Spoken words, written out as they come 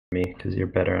me because you're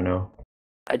better. I know.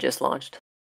 I just launched.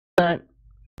 Alright.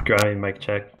 Grammy, mic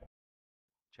check.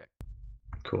 Check.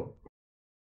 Cool.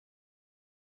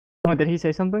 Oh, did he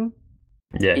say something?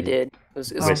 Yeah, He did. It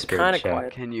was Whispered kind of chat.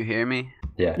 quiet. Can you hear me?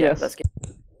 Yeah. Yeah, Yes. that's good.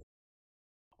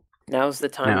 Now's the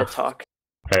time No. to talk.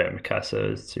 All right,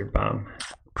 Mikasa, it's your bomb.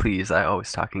 Please, I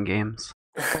always talk in games.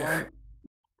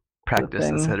 Practice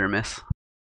is thing. hit or miss.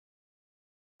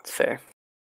 It's fair.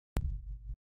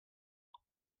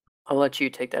 I'll let you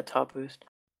take that top boost.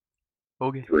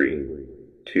 Okay. 3,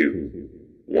 2,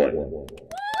 1.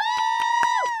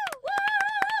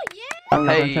 I'm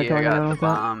not gonna Hey, try I killing got anyone the with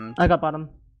that. bomb. I got bottom.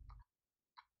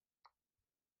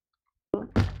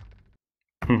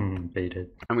 Baited.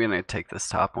 I'm gonna take this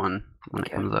top one when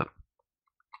Okay. it comes up.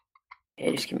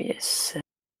 Yeah, just give me a sec.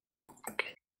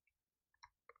 Okay.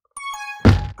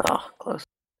 Oh, close.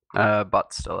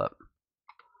 Bot's still up.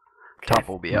 Okay. Top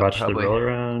will be up Watch probably. the roll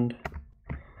around.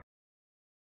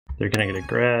 They're gonna get a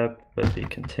grab, but be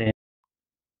contained.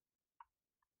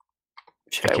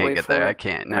 Should I I can't wait get for there. it? I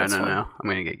can't. No, That's no, fine. no. I'm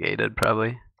gonna get gated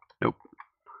probably. Nope.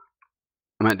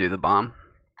 I'm gonna do the bomb.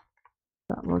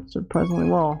 That worked surprisingly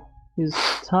well. He's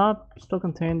top, still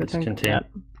contained, I It's think. contained.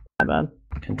 Yeah, not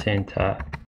bad. Contain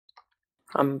tap.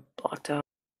 I'm blocked out.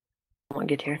 I want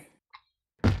to get here.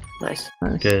 Nice.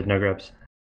 Nice. Good, no grabs.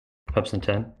 Pups and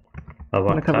 10. I'll I'm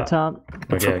gonna walk cover top. top.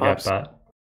 Look Okay, for I got pops. bot.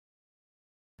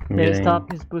 I'm Yeah, he's getting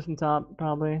top, he's boosting top,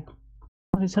 probably.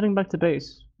 Oh, he's heading back to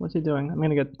base. What's he doing? I'm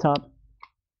gonna get top.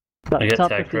 I get top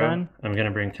tag pro. 59. I'm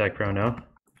gonna bring tag pro now.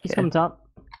 He's Okay. coming top.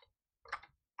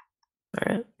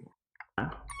 Alright.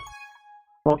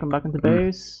 Walking back into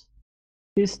base.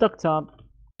 He's stuck top.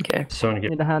 Okay. Someone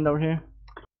get Need a hand over here.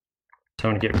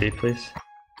 B, please.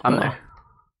 I'm Oh. there.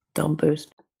 Dumb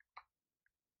boost.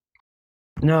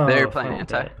 No. They're playing fuck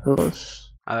anti. that. Oof.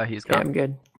 Close. He's Yeah, gone. I'm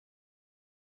good.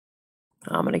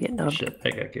 I'm gonna get nubbed. Shit, I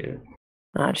got good.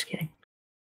 Nah, just kidding.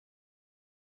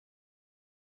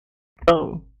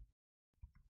 Oh.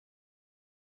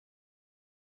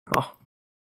 Oh,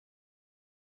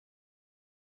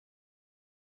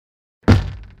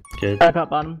 Good. I got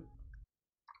bottom.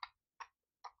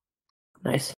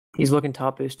 nice. He's looking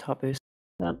top boost, top boost.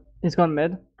 Yep. He's going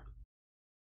mid.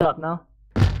 Top now.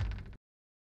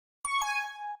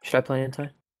 Should I play anti?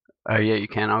 Yeah, you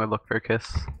can. I'll look for a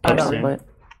kiss. I got Pups it. in. Play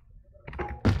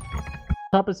it.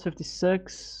 Top is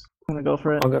 56. I'm gonna go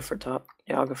for it. I'll go for top.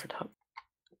 Yeah, I'll go for top.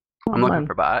 Oh, I'm looking mine.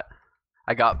 for bot.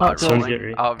 I got bot someone rolling. get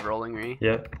re. I'll have rolling re.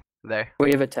 Yep. There.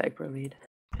 We have a tag pro lead.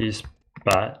 He's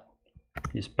bot.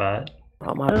 He's bot.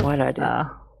 Oh my, why did I do that?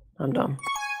 Ah. I'm dumb.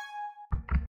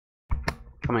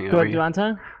 Coming Do over I do you.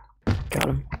 anti? Got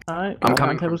him. Alright. I'm got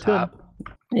coming anti from was good. top.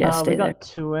 Yeah, stay we there. got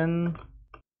 2 in.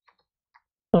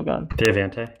 Oh god. They have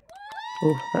anti.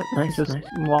 Ooh, nice, Just nice.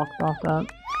 walked off that.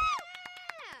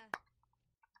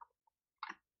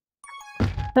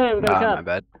 Hey, we got a Ah, cap. my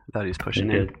bad. I thought he was pushing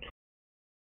You're in. good.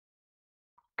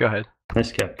 Go ahead.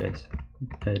 Nice cap, guys.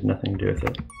 I had nothing to do with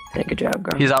it. Hey, good job,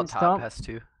 Grom. He's out He's top. top. Has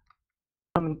two.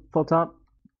 Coming full top.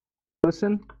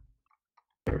 Listen.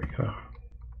 There we go.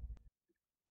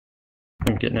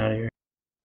 I'm getting out of here.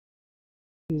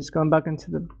 He's going back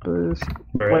into the boost.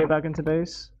 We're Way at back into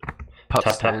base.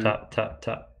 Pups top, 10.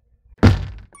 top.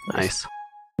 Nice.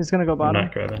 He's gonna go I'm bottom.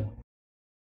 not grabbing.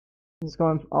 He's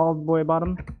going all the way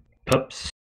bottom. Pups.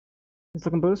 He's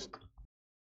looking boost.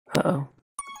 Uh-oh.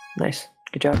 Nice.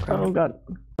 Good job, Grom. Oh god.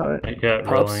 Sorry. I got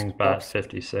Pups, rolling bot pups.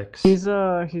 56. He's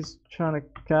trying to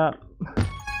cap.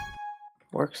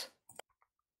 Works.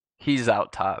 He's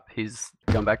out top. He's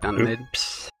going back down to mid.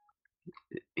 Oops.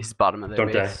 He's bottom of their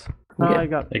Don't die. base. Oh, Okay. I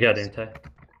got I got anti.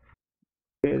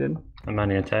 gated. I'm on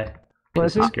anti. Where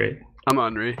This is he? is great. I'm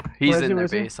on re. He's Where is in he? their Where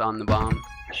is he? base on the bomb.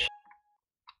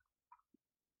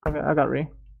 Okay, I got re.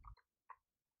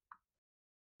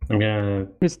 I'm gonna.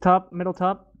 He's top, middle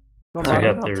top. Going I bottom.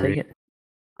 got I'll the take re. it.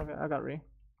 Okay, I got re.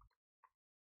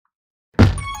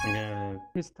 I'm gonna.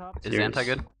 He's top. Is Serious. anti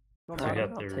good? Going I bottom. got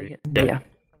I'll the take re. it. Yeah. Yeah.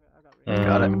 Okay, I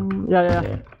got re. Got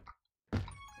it. Yeah.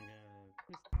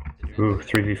 Ooh,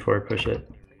 3v4, push it.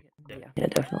 Yeah,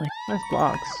 definitely. Nice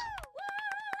blocks.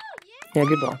 Yeah,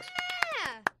 good blocks.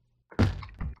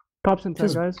 Pops in 10,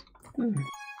 Just- guys. Mm.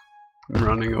 I'm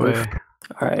running away.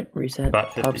 Alright, reset. Bot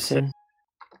Pops 56. in.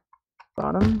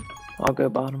 Bottom. I'll go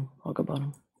bottom. I'll go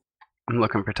bottom. I'm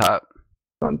looking for top.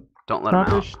 Going Don't let him out.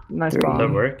 topish. Nice Three. Does that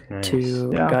bomb. work? Nice.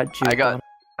 2. Yeah. Got juke I got on.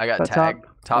 I got That's tag.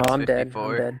 Top's Oh, I'm dead.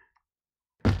 54.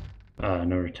 I'm dead.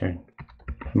 No return.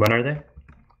 When are they?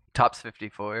 Top's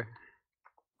 54.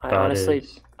 I Bot honestly,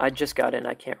 is- I just got in.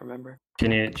 I can't remember.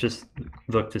 Can you just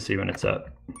look to see when it's up?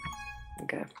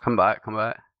 Okay. Come back, come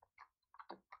back.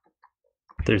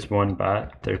 There's one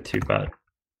bot. There are 2 bot.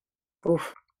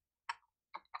 Oof.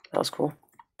 That was cool.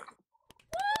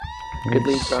 Good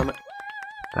lead, Nice. Gromit.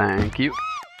 Thank you.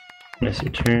 Nice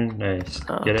return. Nice.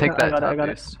 Oh. Get it? Take I that got it, I top got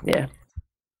it. boost. Yeah.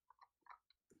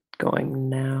 Going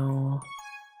now.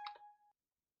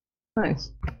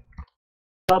 Nice.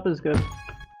 Top is good.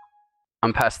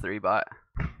 I'm past 3 bot.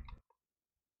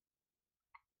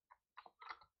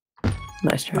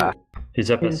 Nice try. He's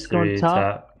up He's as going 3 top.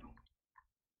 tap.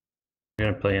 I'm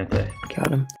gonna play anti.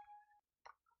 Got him.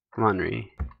 Come on,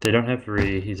 Ree. They don't have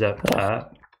re. He's up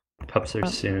tap. Pups are I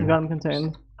soon. got him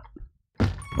contained.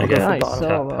 I got Nice tap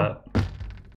solo. pup.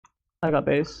 I got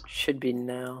base. Should be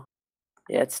now.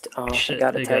 Yeah, it's. Oh, I Shit,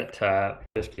 got they it. got tap.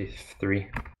 53.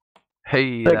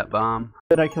 Hey, Like- that bomb.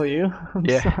 Did I kill you? I'm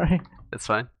Yeah. sorry. That's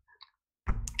fine.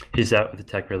 He's out with the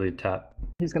tech relief tap.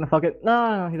 He's gonna fuck it.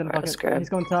 No, he didn't Alright, fuck let's it. grab. He's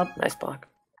going top. Nice block.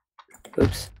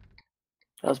 Oops.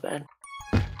 That was bad.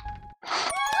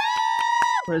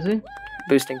 Where is he?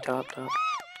 Boosting top.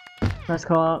 Nice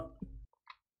call out.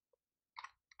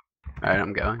 Alright,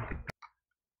 I'm going.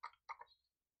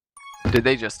 Did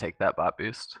they just take that bot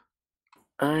boost?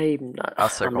 I'm not. I'll I'm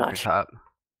circle not for sure. top.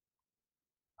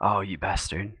 Oh, you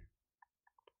bastard.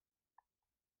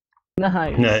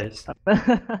 Nice. Nice. I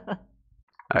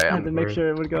Alright, had I'm to make bored. sure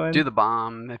it would go in. do the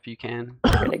bomb if you can.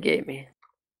 They're gonna gate me.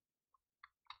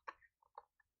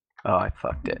 Oh, I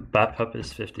fucked it. Bat pup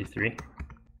is 53.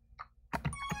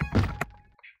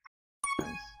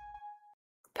 Nice.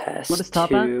 Pass What is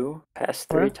top at? 2. Pass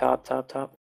 3. Where? Top.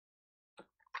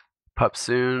 Pup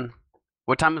soon.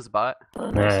 What time is bot?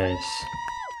 Oh, nice. Nice.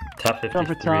 Tap Going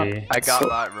for top. 53. I got So-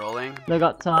 bot rolling. They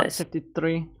got top Nice.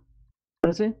 53.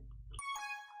 Where is he?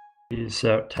 He's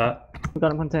out tap. We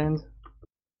got him contained.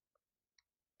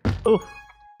 Oof.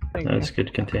 Thank That's you.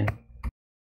 good contain.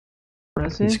 Where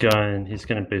is he? He's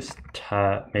gonna boost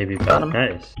tap, maybe Got bat. him.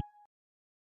 Nice.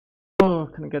 Oh,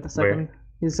 couldn't get the second.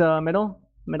 He's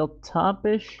middle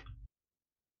top-ish.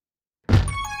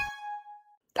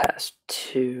 Pass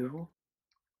 2.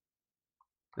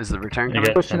 Is the return I coming?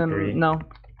 got Pushing temporary. him. No,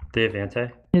 They have anti.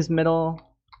 he's middle.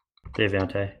 They have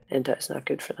anti. Anti's not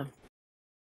good for them.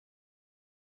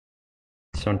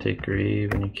 So don't take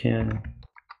grieve when you can.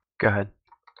 Go ahead.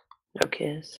 No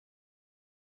kiss.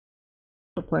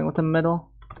 We're playing with him middle.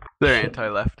 They're Shit.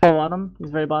 anti-left. Oh, bottom. He's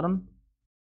very bottom.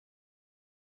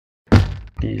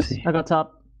 Easy. I got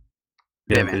top.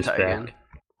 They Yeah, have boost anti back. again.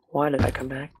 Why did I come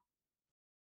back?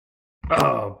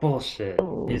 Oh, bullshit.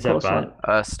 Oh, He's up close one.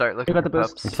 bot. Start You looking got for the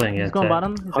boost. pups. I'm playing He's anti. going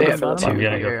bottom. He's I'll going go for the bottom. top. I'm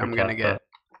gonna Here, go I'm for gonna top get. pup.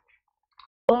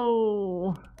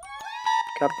 Oh,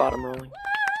 Got bottom rolling.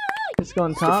 he's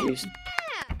going It's top. confused.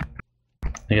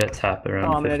 I got tap Oh,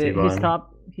 around I'm an idiot. 51. He's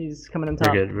top. He's coming in We're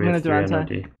top. good. I'm We gonna have do 3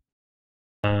 anti.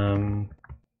 NLD.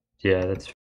 Yeah,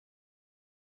 that's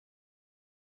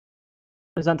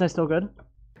Is anti still good?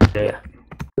 yeah.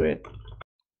 Wait.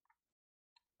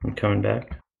 I'm coming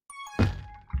back.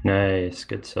 Nice,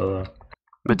 good solo. I'm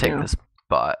gonna take Yeah. this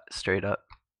bot straight up.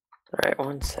 Alright,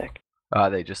 1 sec. Ah,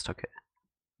 they just took it.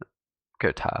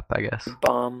 Go top, I guess.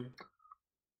 Bomb.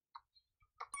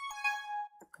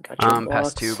 Got your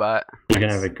Past 2 bot. You're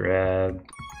gonna have a grab.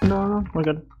 No, we're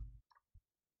good.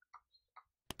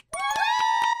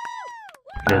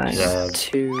 Good Nice. job.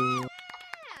 2.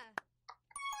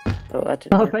 Oh, that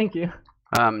didn't Oh, work. thank you.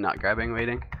 Not grabbing,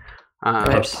 waiting. Alright,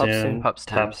 Pup pup soon. soon. Pups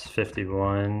 10. Tap's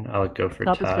 51. I'll go for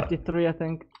Top tap. is 53, I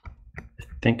think. I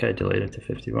think I delayed it to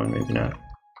 51, maybe not.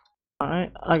 All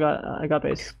right, I got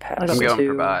base. Pass I got I'm base. going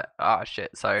for 2. bot. Ah,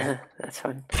 shit, sorry. That's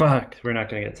fine. Fuck, we're not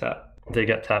gonna get tap. They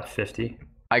got tap 50.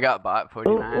 I got bot Oh,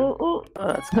 49. oh, oh. Oh,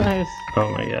 that's Nice.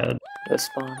 Oh my god. those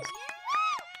spawns.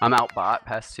 I'm out bot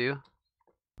past 2.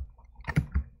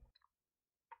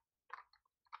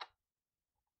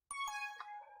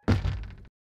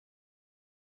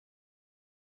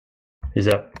 He's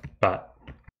up. Bot.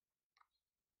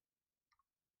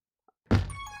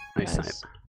 Nice Nice.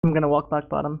 snipe. I'm gonna walk back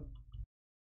bottom.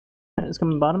 It's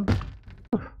coming bottom.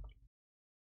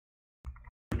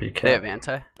 Be They have cap.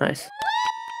 anti. Nice.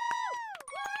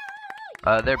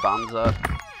 Their bomb's up.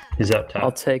 He's up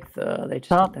I'll top. take the. They just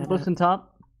Top, did that. boosting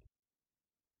top.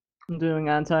 I'm doing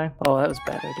anti. Oh, that was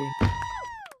bad idea.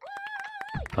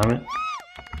 Comment.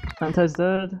 Anti's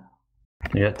dead.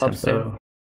 You got Pup tempo.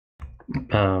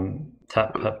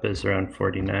 Top pup is around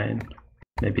 49.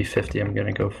 Maybe 50. I'm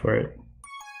gonna go for it.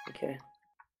 Okay.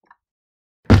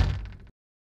 I'm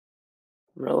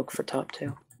gonna look for top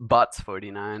 2. Bot's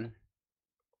 49.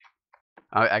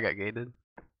 I got gated.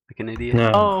 Like an idiot.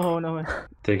 No, Oh no way.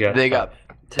 they got. They top,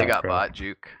 They top got row. bot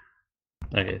juke.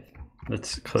 Okay,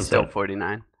 let's close Still that.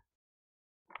 49.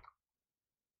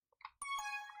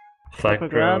 Flag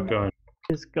Quick pro grab. going.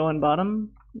 He's going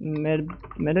bottom,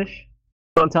 midish.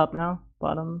 Going top now,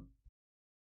 bottom.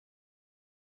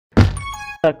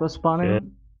 Back was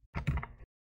spawning.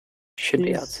 Should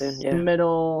be out He's soon. Yeah.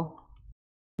 middle.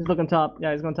 He's looking top.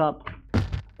 Yeah, he's going top.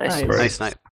 Nice. Nice. Nice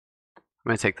night. I'm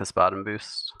gonna take this bottom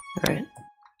boost. All right.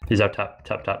 He's out top,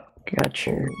 top, top. Got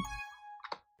you.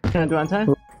 Can I do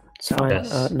anti? It's fine.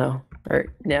 Yes. No. Or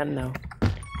yeah, no.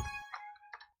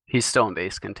 He's still in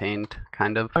base contained,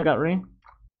 kind of. I got re.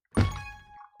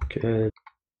 Good.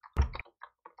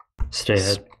 Stay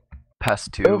ahead. Pass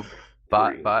 2. Oof.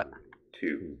 Bot, 3, bot.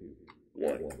 2,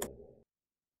 1.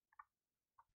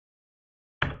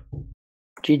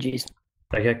 GG's.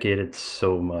 I got gated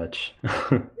so much.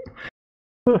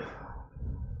 Oof.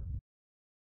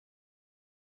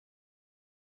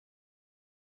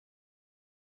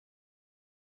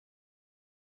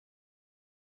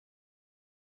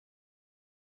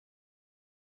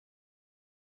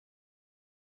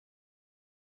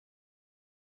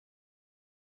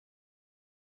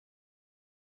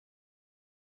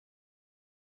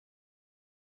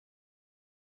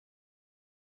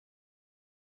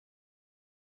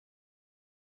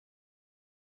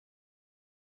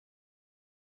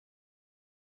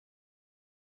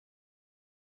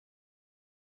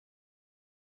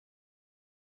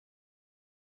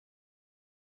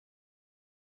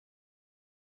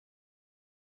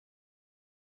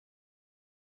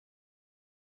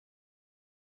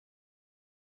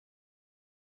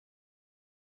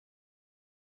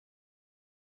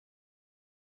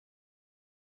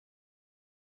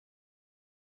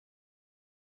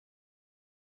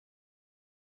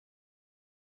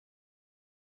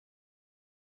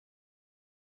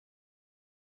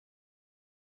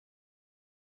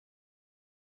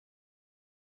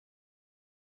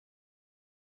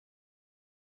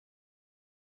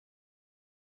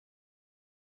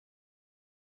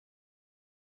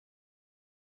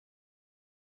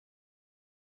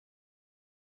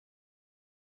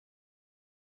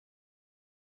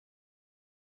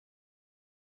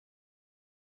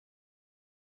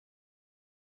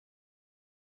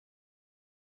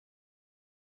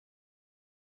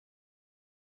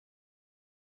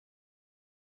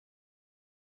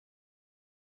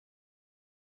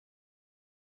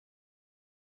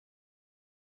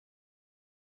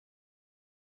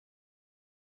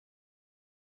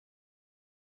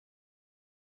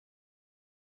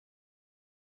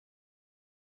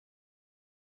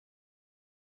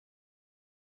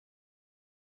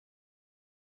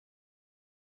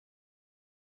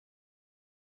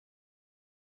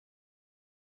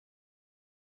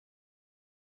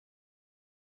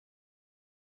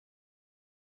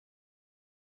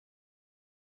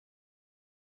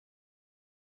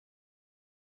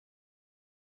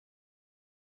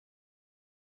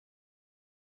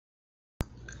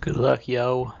 Good luck,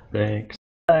 yo. Thanks.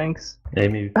 Thanks.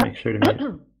 Amy, make sure to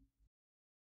mute.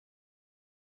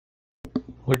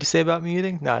 What'd you say about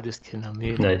muting? Nah, just kidding. I'm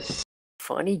muting. Nice.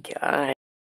 Funny guy.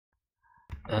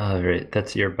 Alright,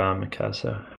 that's your bomb,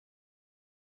 Mikasa.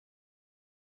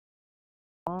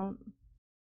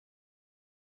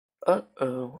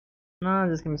 Uh-oh. No,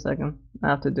 just give me a second. I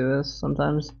have to do this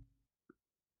sometimes.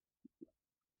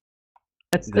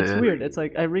 It's weird. It's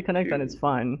like I reconnect and it's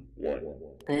fine. 1.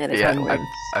 Yeah, that's Yeah, kinda weird.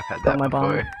 I've had Got that my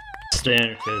bomb. before. Stay on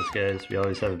your toes, guys. We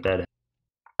always have a bad.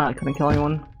 Ah, couldn't kill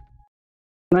anyone.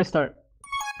 Nice start.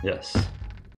 Yes.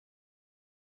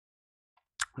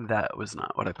 That was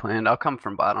not what I planned. I'll come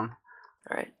from bottom.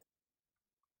 All right.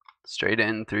 Straight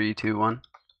in, 3, 2, 1.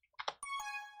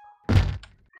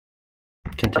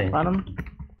 Contain. Bottom.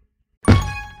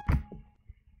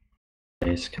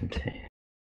 Nice contain.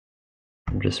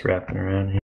 I'm just wrapping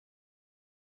around here.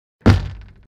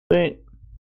 Wait.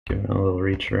 Giving a little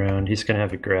reach around. He's gonna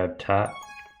have a grab top.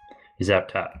 He's out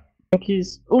top. I think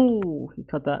he's. Ooh, he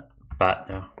cut that. Bot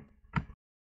now.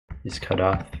 He's cut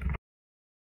off.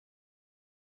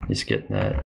 He's getting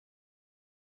that.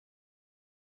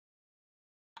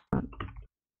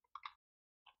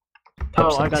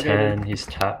 Pups I on got 10. gated. He's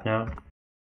top now.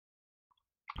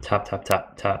 Top, top,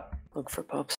 top, top. Look for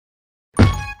pups. I'm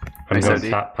Nice going OD.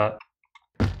 top, pup.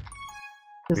 He's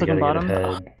We looking gotta bottom. get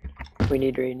ahead. We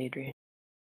need re.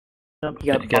 Yep.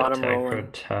 You got Get bottom tag rolling.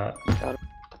 road top.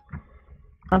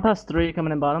 I'm past 3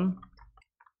 coming in bottom.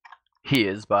 He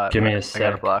is bot. Give me a I got a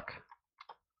sec. block.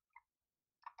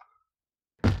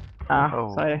 Ah,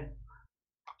 Oh. sorry.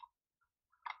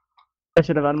 I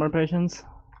should have had more patience.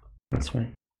 That's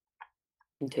fine.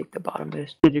 You take the bottom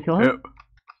boost. Did you kill him?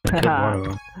 I killed one of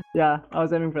them. Yeah, I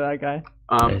was aiming for that guy.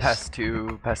 Nice. Pass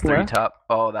 2, pass 3 Where? top.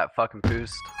 Oh, that fucking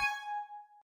boost.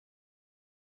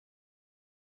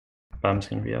 Bomb's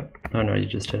gonna be up. Oh no, you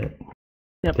just hit it.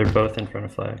 Yep. They're both in front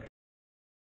of flag.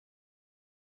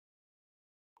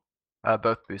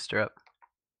 Both booster up.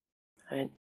 All right.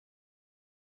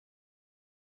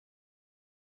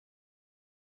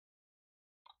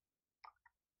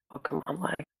 Oh, come on,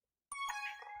 lag.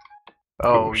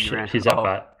 Oh, you shit, ran. he's up Oh,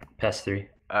 bot. Past 3.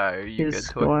 are you good He's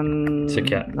to it? going. It's a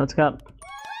cap. Let's cap.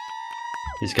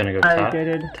 He's gonna go I top.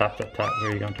 gated. Top. Where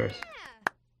are you going, Taurus?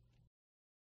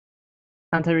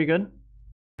 Anti, we good?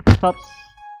 Pups.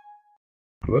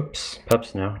 Whoops.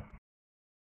 Pups now.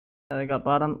 They got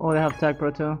bottom. Oh, they have tag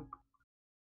pro too.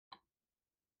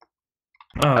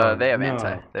 Oh, They have no.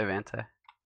 anti. They have anti.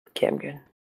 Okay, I'm good.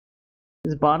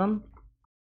 Is bottom?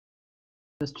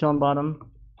 Just chilling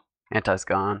bottom. Anti's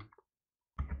gone.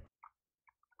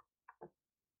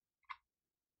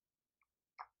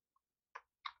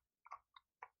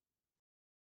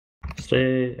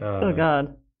 Stay. Oh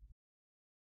god.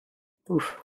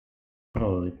 Oof.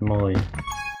 Holy moly.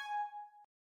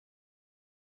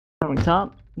 Coming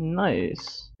top.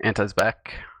 Nice. Anti's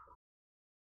back.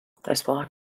 Nice block.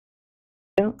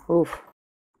 Yeah. Oof.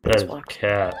 That is blocked.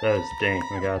 cat. That is dank,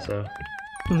 Magasso.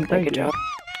 Thank Good you. job.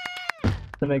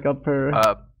 To make up for.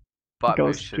 Bot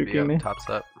Ghost boost should be juking up. me. Tops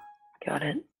up. Got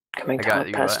it. Coming I got top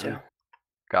you, past button. 2.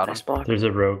 Got him. Nice block. There's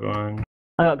a rogue one.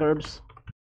 I got gerbs.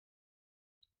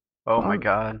 Oh my Oh.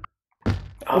 god.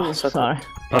 Oh, so sorry.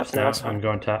 Pups now. nice one. I'm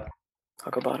going top.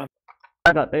 I'll go bottom.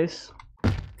 I got base.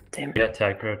 Damn We it. got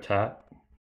tag pro top.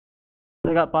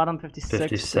 I got bottom 56.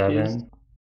 57.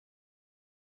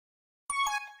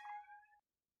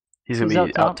 He's gonna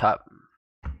He's be up out top.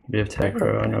 We have tag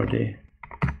pro on OD.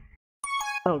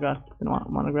 Oh god. Didn't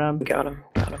want to grab. Got him.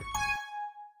 Got him.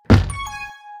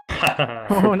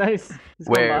 Oh, nice. He's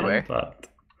going Where, bottom. where? Fucked.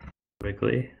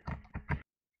 Quickly.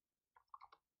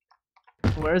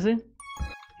 Where is he?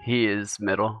 He is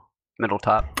middle. Middle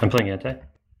top. I'm playing anti.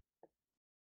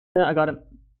 Yeah, I got him.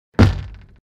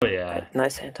 Oh yeah.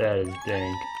 Nice hand. That is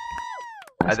dank.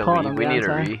 Nice Either call leave. on We the need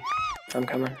a anti. re. I'm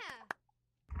coming.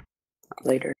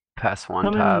 Later. Pass one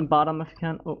Come top. in bottom if you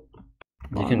can. Oh.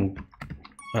 You can.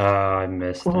 I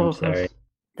missed. Whoa, I'm sorry. close.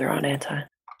 They're on anti.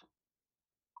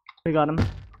 We got him.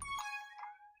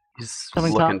 He's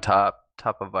Coming looking top.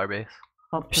 Top of our base.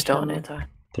 Up You're still on to anti.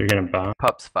 They're gonna bomb.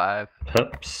 Pups 5.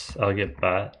 Pups. I'll get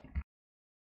bot.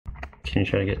 Can you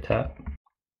try to get top?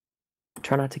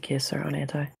 Try not to kiss. They're on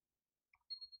anti.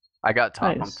 I got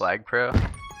top on Nice. flag pro.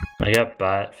 I got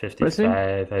bot Where's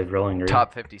 55. I have rolling re.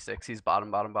 Top 56. He's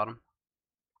bottom. I'm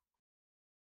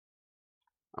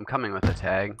coming with a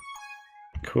tag.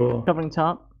 Cool. covering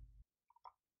top.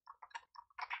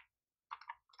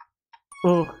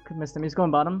 Oh, missed him. He's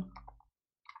going bottom.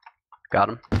 Got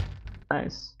him.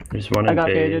 Nice. There's one I in got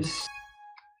gated. base.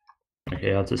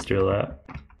 Okay, I'll just do that.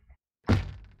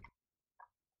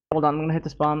 Hold on, I'm gonna hit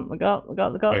this bomb. Look out, look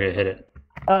out, look out. Okay, hit it.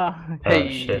 Ah, Oh,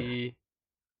 Hey. shit.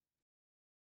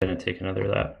 Gonna take another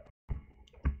lap.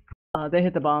 they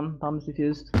hit the bomb. Bomb's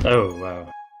defused. Oh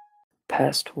wow.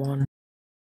 Past 1.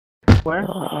 Where?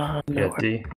 Yeah, Nowhere.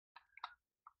 D.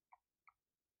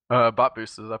 Bot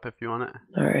boost is up if you want it.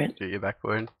 Alright. Get you back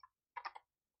forward.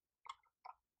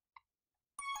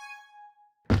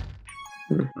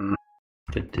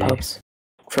 Good D. Pups.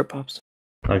 For pups.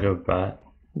 I'll go bot.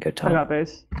 Go I top. got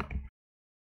base.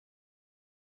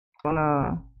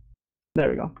 There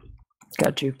we go.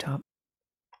 Got juke top.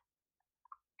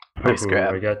 Nice Ooh,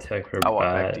 grab. I got tech for I'll walk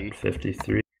back bot D.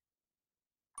 53.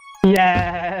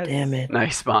 Yes! Damn it.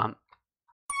 Nice bomb.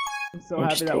 I'm so Yeah,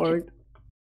 happy just that take it. worked.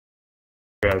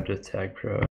 Grabbed a tag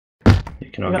pro.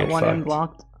 You can I all got get one end fucked.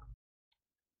 blocked.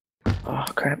 Oh,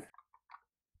 crap.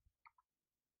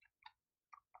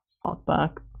 Walk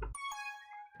back.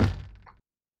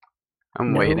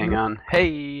 I'm No. waiting on.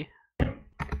 Hey.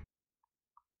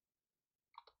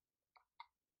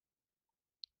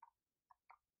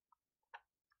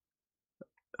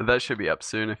 That should be up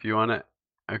soon if you want it.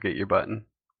 I'll get your button.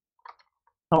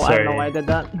 Oh, I don't know Sorry. why I did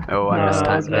that. Oh, I No, missed that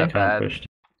time was for me. that kinda bad. pushed.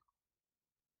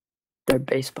 Their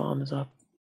base bomb is up.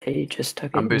 He just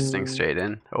took it. I'm boosting and- straight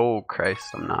in. Oh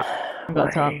Christ, I'm not. I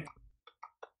got top. Right.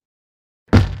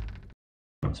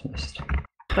 Almost missed.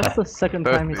 That's the second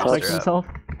Both time he boosters spiked up. himself.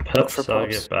 Pups, for I'll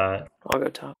pups. get bot. I'll go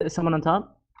top. Is someone on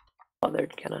top? Oh, they're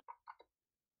gonna.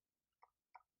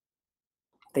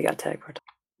 They got tag for top.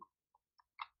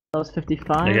 That was I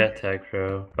 55. got tag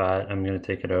pro bot. I'm gonna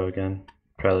take it O again.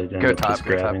 Probably Go end up top, just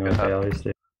go top, grabbing go like I top. always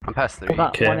do. I'm past 3. Hold on.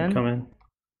 Okay, One I'm in. coming.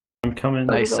 I'm coming.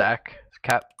 There we Nice go. sack.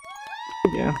 Cap.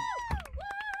 Yeah.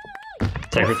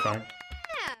 Tag pro's fine.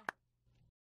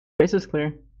 Base is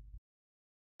clear.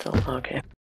 So, okay.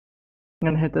 I'm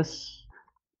gonna hit this.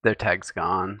 Their tag's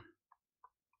gone.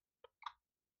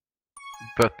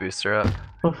 Both booster up.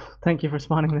 Oof, thank you for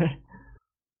spawning there.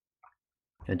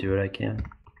 I do what I can.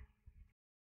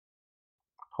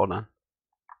 Hold on.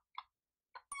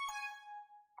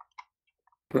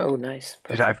 Oh, nice.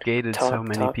 Dude, I've Perfect. gated so Top,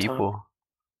 many top, top. people.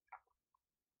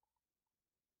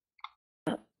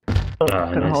 Oh, Ah,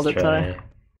 couldn't nice hold it, sorry. try.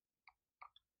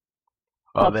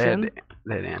 Oh, Pops they in.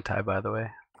 had anti, by the way.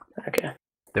 Okay.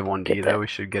 They 1D Get though, that. we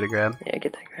should get a grab. Yeah,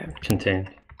 get that grab. Contained.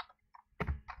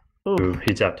 Ooh, Ooh,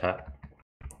 he's up top.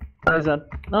 what is that?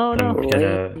 Oh no. I'm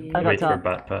gonna I got wait for top.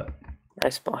 bot putt.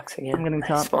 Nice blocks again. I'm getting nice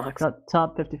top. blocks. Got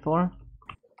top 54.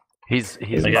 He's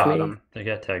They got, bottom. they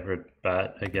got tag for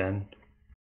bot again.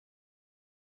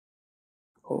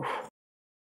 Oof.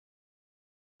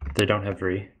 They don't have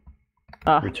re.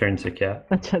 Ah, Return to cap.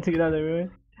 I tried to get out of there.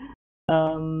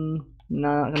 No,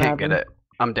 not gonna Can't happen. get it.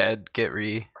 I'm dead. Get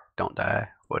re. Don't die. Yeah,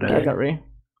 I Whatever. got re.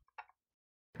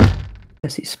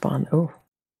 Guess he spawned. Oh.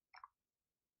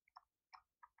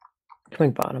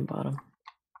 Coming bottom, bottom.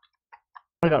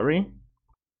 I got re.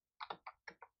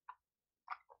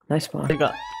 Nice spawn. They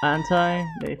got anti.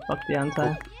 They fucked the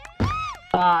anti.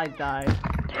 Ah, I died.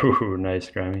 Ooh, nice,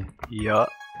 Grammy. Yup.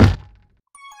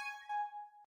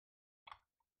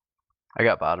 I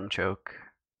got bottom choke.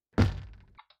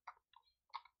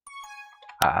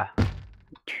 Ah.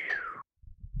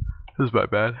 This is my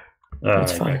bad.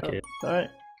 That's I fine. got it.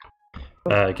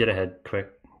 Alright. Get ahead,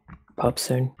 quick. Pop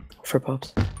soon. For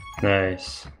pops.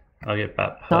 Nice. I'll get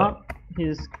bot putt. Top.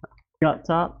 He's got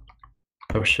top.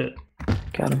 Oh shit.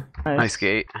 Got him. Nice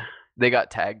gate. They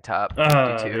got tag top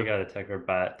Ah, 52. they got a tag for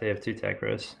bot. They have 2 tag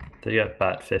rows. They got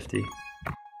bot 50.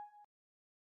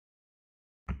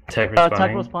 Tag Tag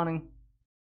respawning. was spawning.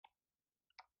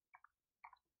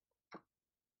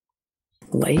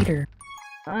 Later.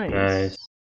 Nice. Nice.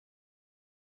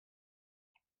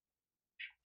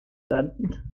 Dead.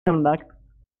 Coming back.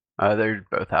 They're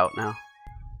both out now.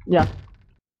 Yeah.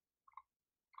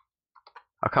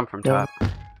 I'll come from Yeah.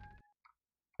 top.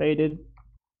 Faded.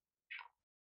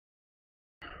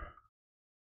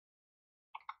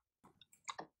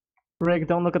 Rick,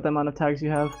 don't look at the amount of tags you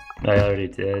have. I already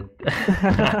did.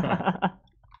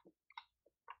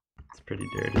 It's pretty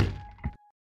dirty.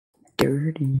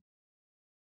 Dirty.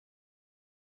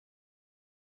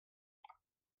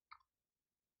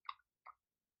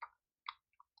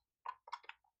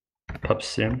 Pup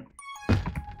soon.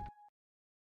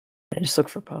 I just look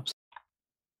for pops.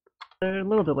 They're a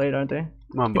little delayed, aren't they?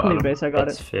 I'm on You can leave bottom. base, I got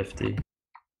That's it. 50.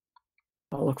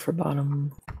 I'll look for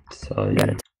bottom. So you Got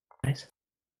it. Nice.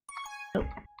 You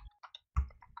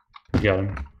got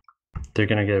him. They're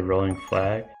gonna get a rolling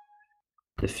flag. I'm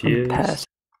Diffuse. pass.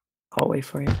 I'll wait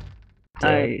for you.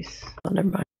 Dead. Nice. Oh, never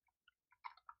mind.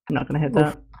 I'm not gonna hit Oof.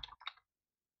 that.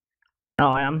 Oh,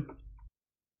 I am.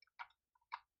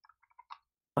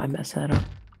 I messed that up.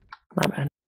 My bad.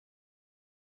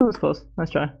 That was close.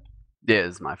 Nice try. Yeah,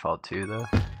 it's my fault too, though.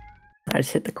 I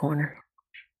just hit the corner.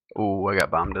 Oh, I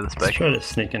got bombed to the Let's spike. try to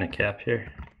sneak in a cap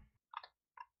here.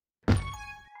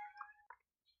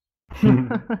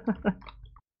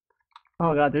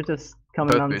 Oh god, they're just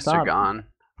coming Both on boosts are top. gone.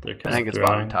 They're I kind think of it's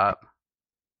bottom throwing. top.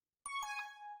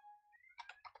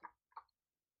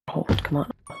 Hold, come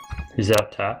on. He's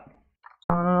up top.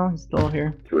 Oh, he's still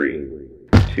here. 3,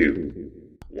 2,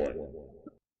 1.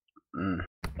 Mm.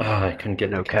 Oh, I couldn't get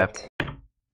No the cap. cap.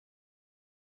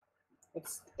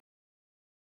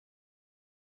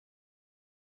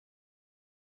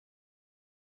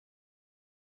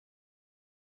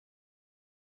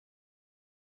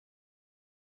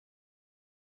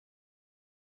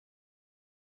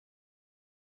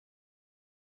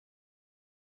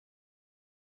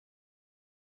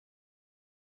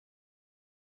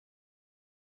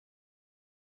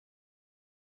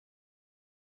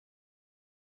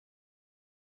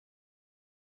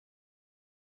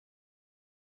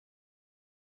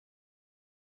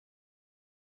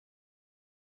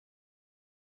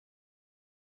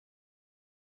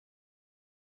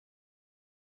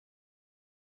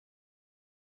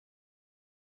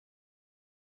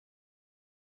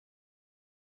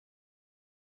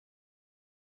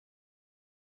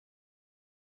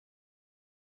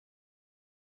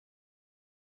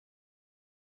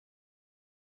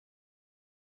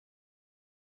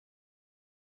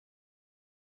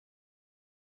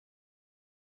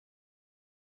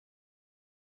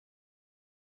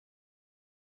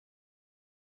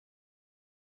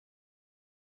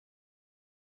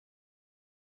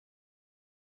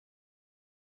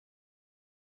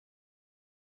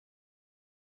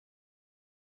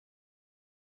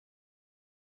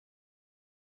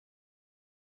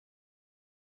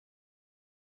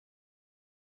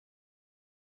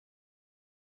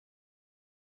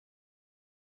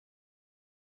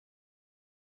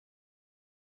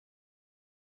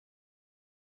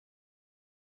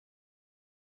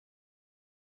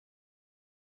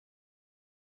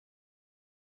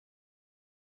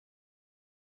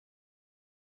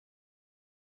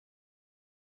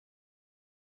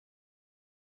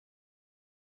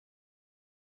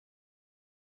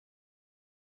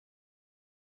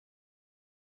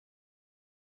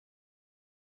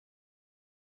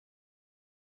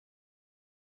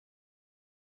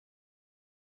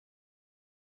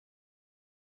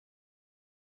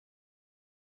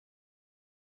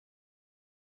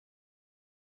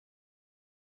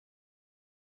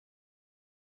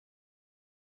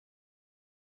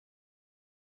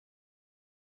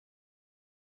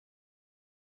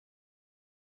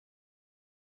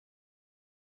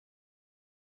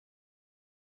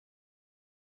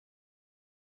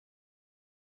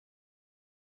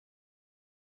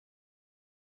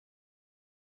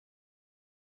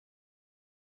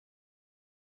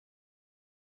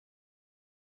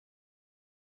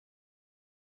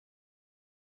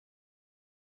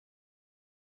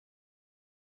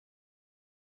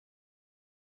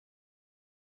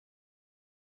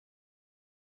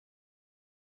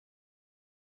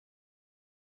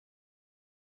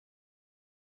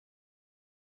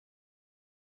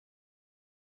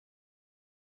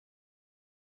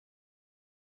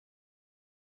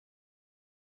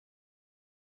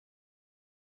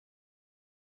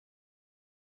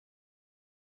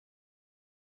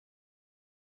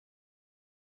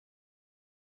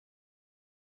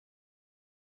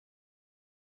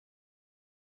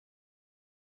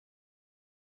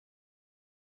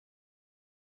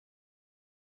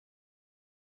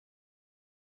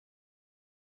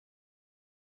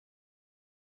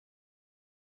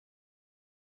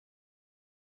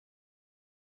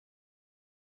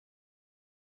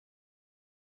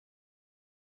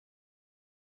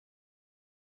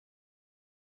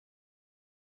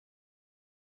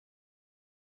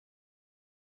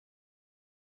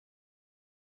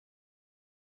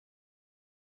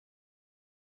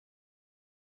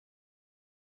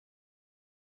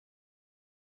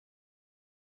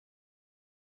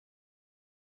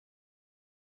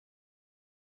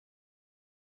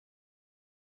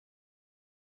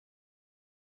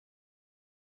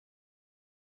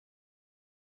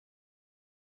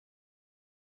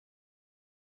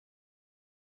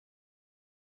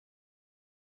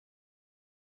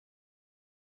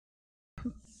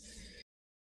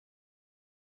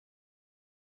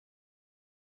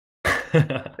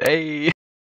 Hey.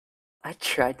 I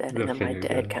tried that, Go and then my figure,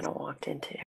 dad guys. kind of walked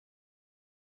into it.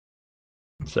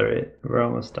 It's alright. We're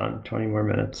almost done. 20 more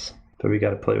minutes, but we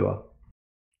gotta play well.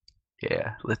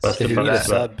 Yeah, let's Best If of you do need a luck, that.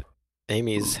 sub,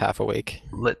 Amy's half awake.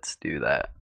 Let's do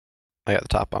that. I got the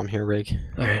top bomb here, Rig.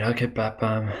 Alright, I'll get bat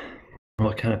bomb.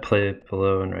 We'll kind of play it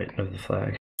below and right of the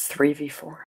flag.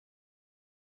 3v4.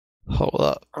 Hold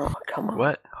up. Oh, come on.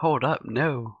 What? Hold up,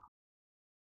 no.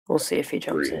 We'll see if he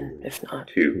jumps 3, in. If not,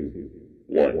 2,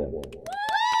 1.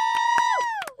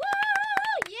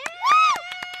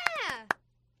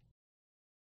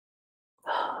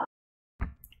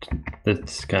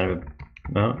 It's kind of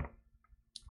no.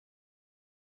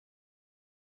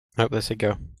 Oh, there you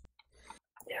go.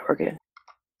 yeah, we're good.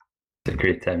 It's a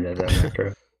great time to have that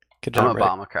macro. Good I'm job, a Rig.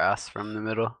 bomb across from the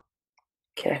middle.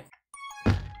 Okay.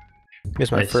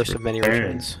 Here's my Nice first of many return.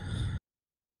 returns.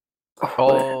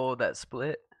 Oh, that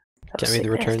split. that Get was me the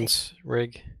nasty. returns,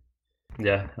 Rig.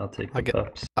 Yeah, I'll take I'll the get-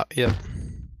 pups. Yep.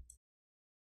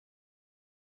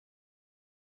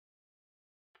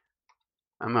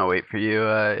 I'm gonna wait for you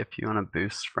if you want to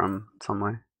boost from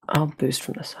somewhere. I'll boost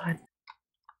from the side.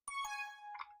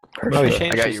 Oh, he Perfect. Sure. I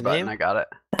changed got his your button, name? I got it.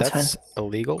 That's fine.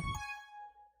 illegal.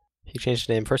 He changed his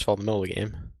name, first of all, in the middle of the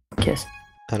game. Kiss.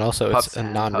 And also, Pups it's a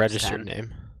 10, non-registered Pups 10.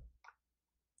 name.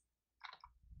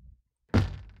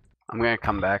 I'm gonna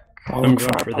come back. I'll I'm look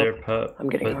going our for pup. their pup, I'm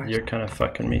getting but ours. you're kind of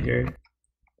fucking me here.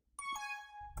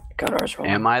 Got ours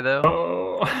rolling. Am I though?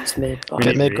 Oh, It's mid. We Bottom.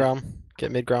 Get need mid, re. Grom.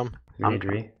 Get mid, Grom. we I'm need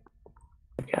re.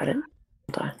 Got it.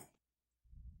 Die.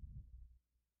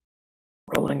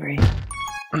 Rolling re.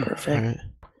 Perfect. Alright.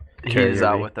 Carry He's your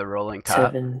out re. with a rolling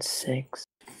top. 7, 6,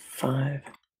 5.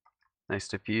 Nice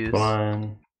diffuse.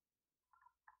 One.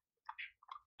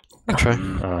 Good try.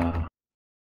 Mm,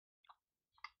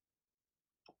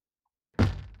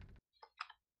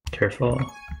 Careful.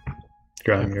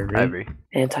 Growing your re. Ivory.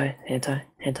 Anti.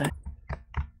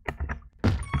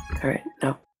 Alright,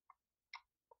 now.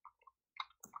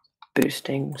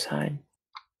 Boosting side.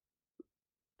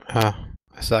 I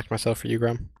sacked myself for you,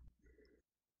 Grom.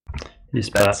 He's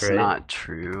bat That's right. not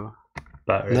true.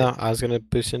 Bat right. No, I was gonna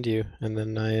boost into you, and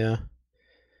then I,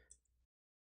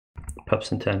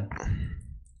 Pups and 10.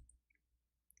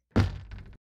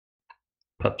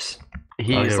 Pups. He's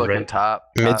yeah, looking right. top.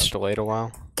 mid's delayed a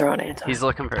while. Throw on anti. He's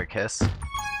looking for a kiss.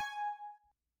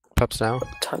 Pups now.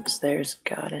 Tucks theirs.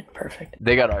 Got it. Perfect.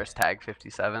 They got ours tag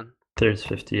 57. There's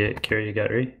 58. Carry, you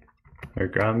got re? Or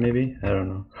Grom, maybe? I don't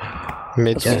know.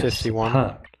 Mid's Yes. 51.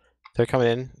 Pup. They're coming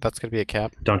in. That's gonna be a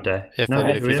cap. Don't die. If no,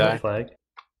 if we you have die. a flag.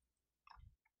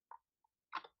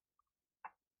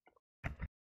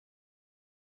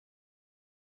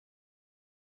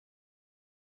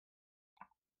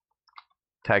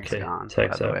 Tag's Okay, gone,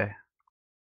 tag's by the out. way.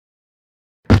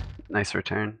 Nice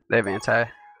return. They have anti.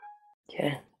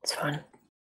 Okay, it's fine.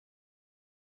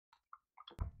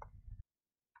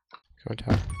 Going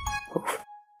top. Oof.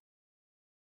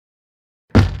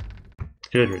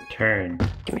 Good return.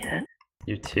 Give me that.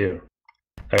 You too.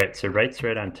 Alright, so right's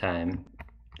right on time.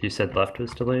 You said left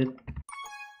was delayed?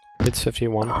 Mid's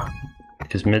 51.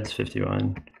 Because mid's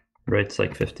 51. Right's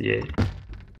like 58.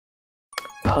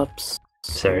 Pups.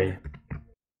 Sorry.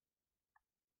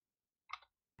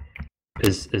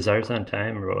 Is ours on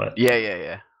time or what?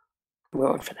 Yeah. We're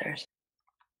going for theirs.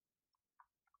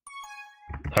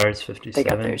 Ours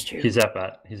 57. theirs too. He's at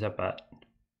bat. He's at bat.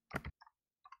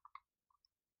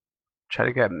 Try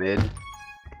to get mid.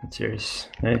 It's yours.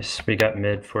 Nice. We got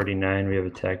mid 49. We have a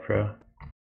tag pro.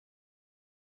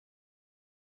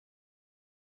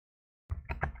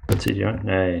 What's he doing?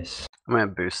 Nice. I'm gonna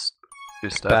boost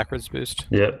up. Backwards boost.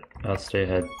 Yep. I'll stay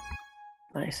ahead.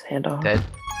 Nice. Handoff. Dead.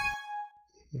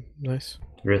 Nice.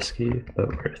 Risky, but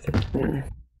worth it. Mm.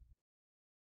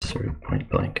 Sort of point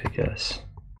blank, I guess.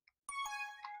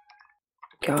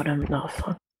 Got him. No,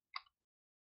 fuck.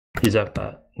 He's up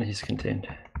bat. He's contained.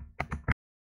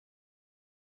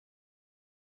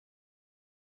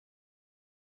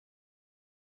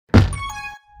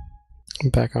 I'm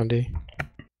back on D.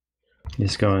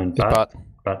 He's going His bat.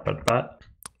 bot. Bat.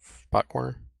 Bot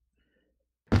corner.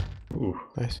 Ooh,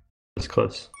 Nice. it's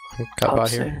close. Got bot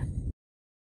Pops here. soon.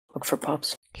 Look for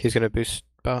pops. He's gonna boost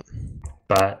bot.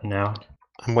 Bat now.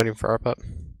 I'm waiting for our pup.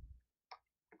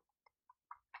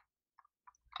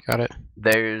 Got it.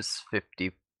 There's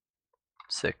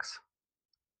 56.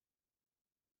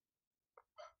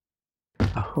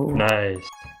 Ooh. Nice.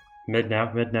 Mid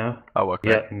now. Oh, okay.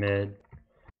 Yeah, mid.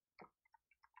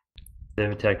 They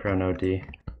have a tag pro, no D.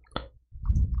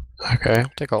 Okay,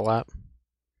 I'll take a lap.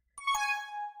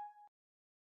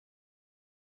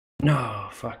 No,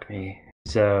 fuck me.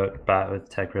 So, bat with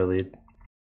tag pro lead.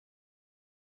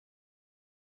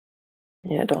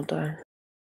 Yeah, don't die.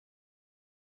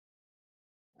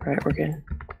 Alright, we're good.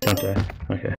 Don't die.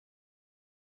 Okay.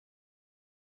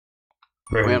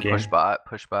 Where I'm are you gonna push game? bot,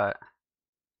 push bot.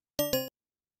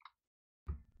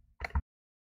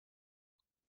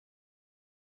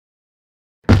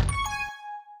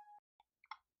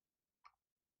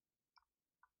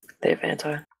 They have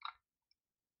anti.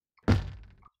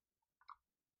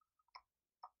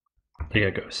 They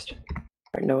got ghost.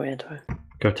 Or no anti.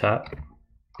 Go top.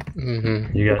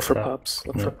 Mm-hmm. You got Look for top. pups.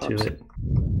 Look No, for too pups. late.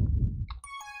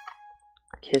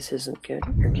 Kiss isn't good.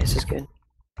 Your kiss is good.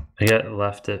 I got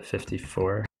left at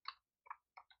 54.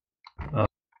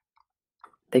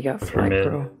 They got For flag mid.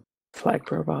 pro. Flag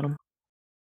pro bottom.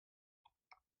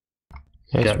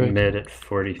 Nice Got break. mid at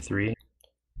 43.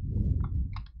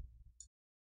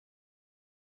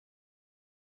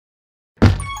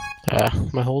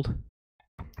 My hold.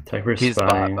 Tiger He's bot,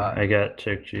 spying. bot. I got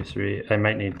choke juice re. I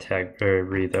might need tag or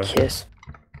re though. Kiss.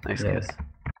 Nice Yeah. kiss.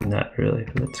 Not really,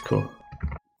 but that's cool.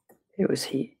 It was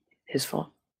his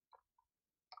fault.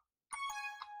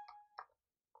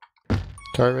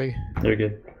 Tarvig. They're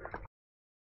good.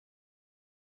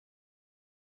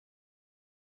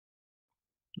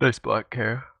 Nice block,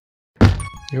 Kara.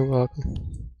 You're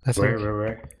welcome. I think.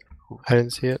 Where? I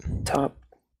didn't see it. Top.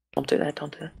 Don't do that.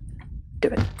 Don't do that. Do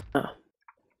it. Oh,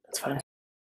 that's fine.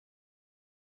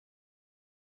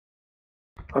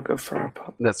 I'll go for a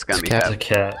pop. That's gonna be Cat. It's a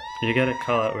Kev. cat. You gotta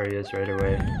call out where he is right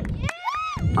away.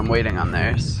 I'm waiting on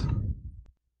theirs.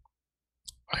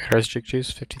 I got ours jig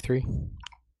juice 53.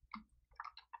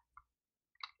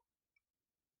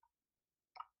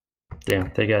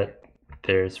 Damn, they got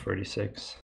theirs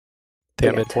 46. They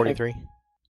got Yeah, mid tag. 43.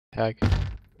 Tag.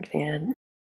 And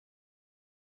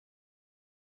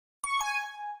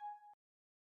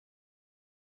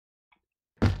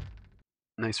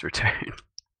Nice return.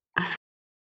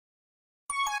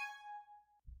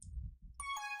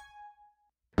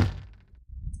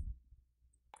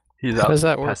 He's How up does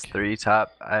that past work? 3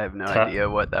 top. I have no Top. idea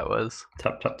what that was.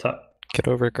 Top. Get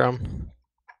over it, Grum.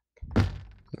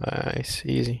 Nice.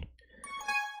 Easy.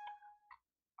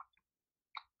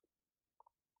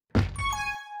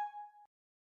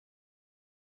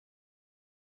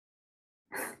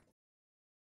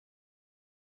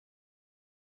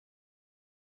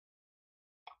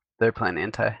 They're playing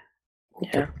anti.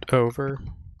 yeah, Over.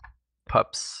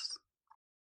 Pups.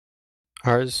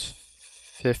 Ours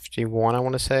 51, I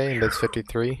want to say, and mid's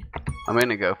 53. I'm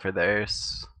gonna go for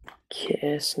theirs.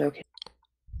 kiss. No kiss.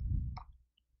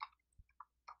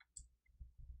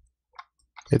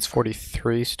 It's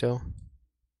 43 still.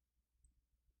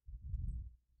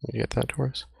 You get that,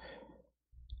 Taurus?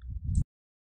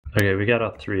 Okay, we got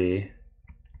all 3.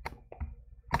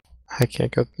 I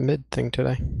can't go mid thing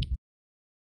today.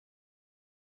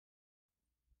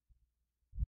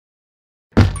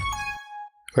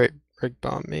 Wait, rig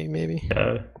bomb me, maybe?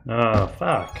 Oh,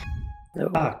 fuck. No.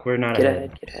 Fuck, we're not Get ahead.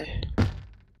 ahead. Get ahead.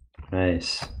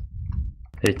 Nice.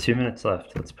 Hey, 2 minutes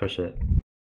left. Let's push it.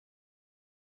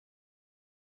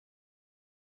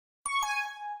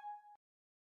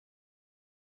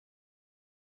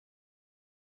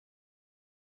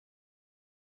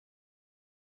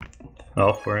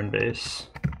 All 4 in base.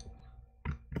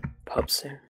 Pups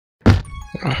soon.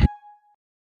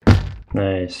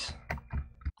 Nice.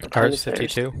 What time Ours is theirs?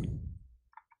 52.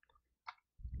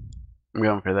 I'm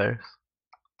going for theirs.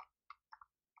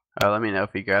 Let me know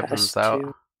if he grabs Past them out.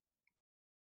 2.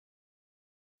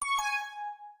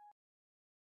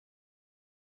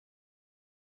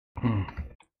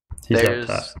 He's up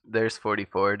top. There's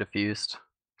 44 diffused.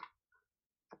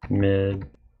 Mid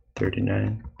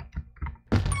 39.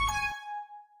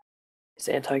 Is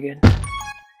anti good?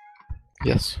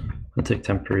 Yes. I'll take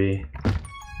temporary.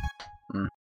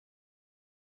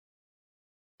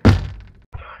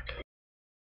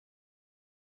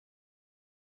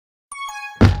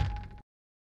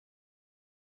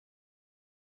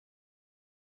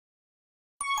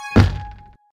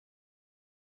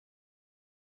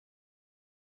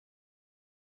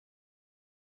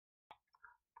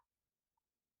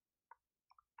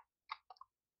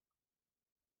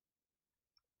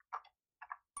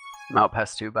 I'm out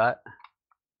past 2 bot.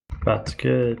 That's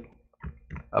good.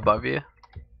 Above you.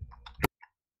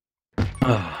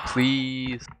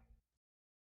 Please.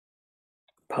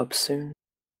 Pups soon.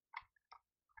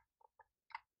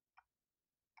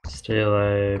 Stay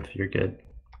alive. You're good.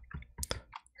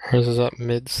 Ours is up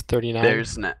mids 39.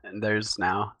 There's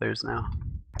now.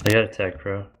 I got attack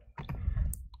pro.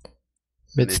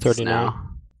 Mids 39. now.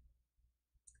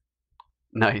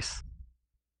 Nice.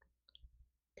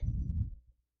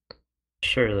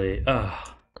 Surely.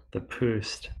 Ah, the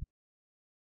boost.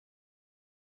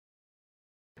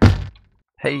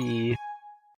 Hey.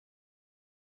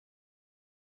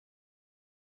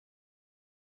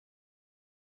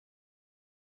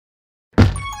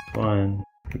 One.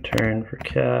 Return for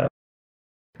cap.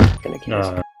 Gonna case.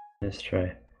 No, nice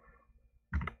try.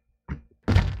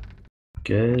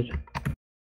 Good.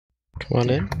 Come on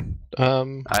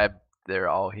in. They're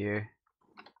all here.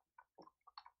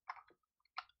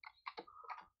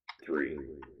 3,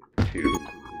 2,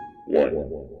 1.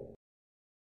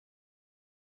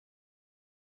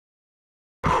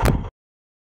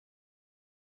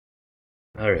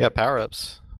 All right. We got power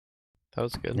ups. That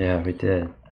was good. Yeah, we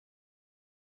did.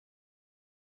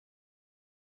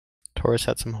 Taurus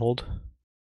had some hold.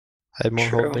 I had more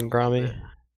True. hold than Grommy.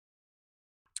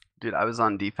 Dude, I was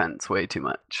on defense way too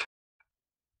much.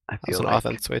 I I was feel on like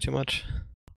offense way too much.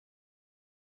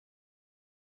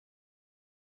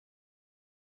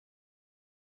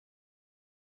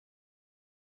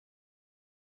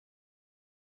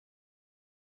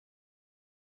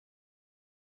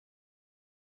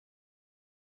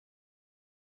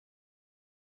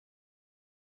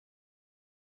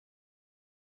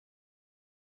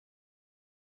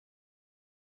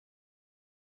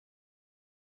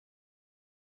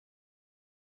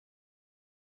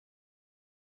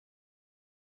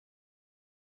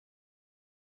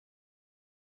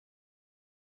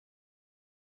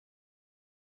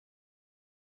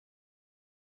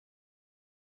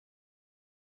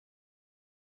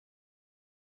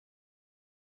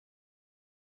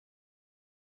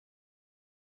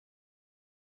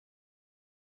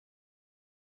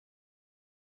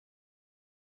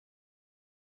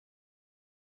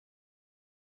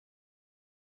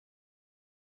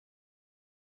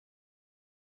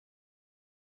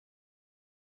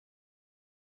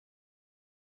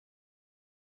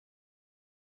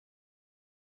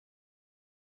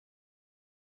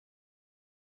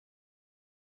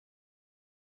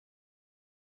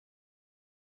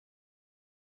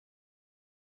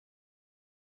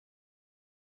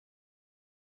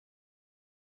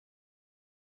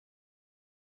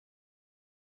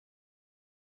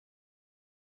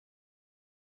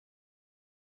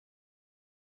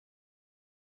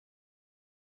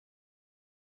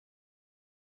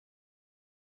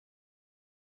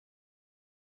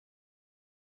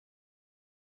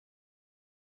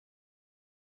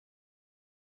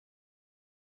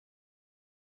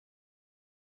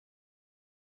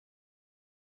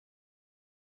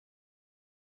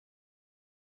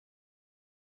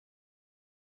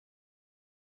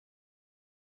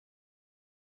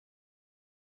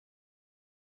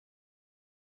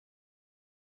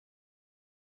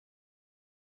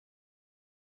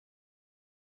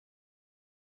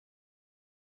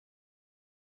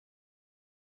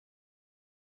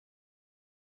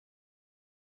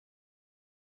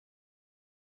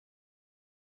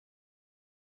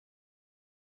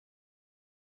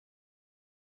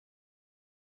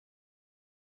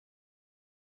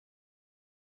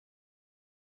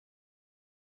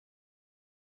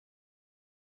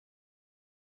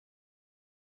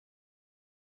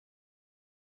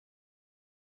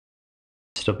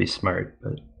 Still be smart,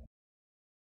 but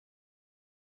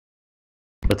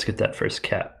let's get that first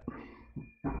cap.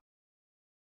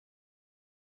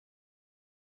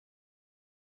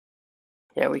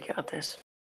 Yeah, we got this.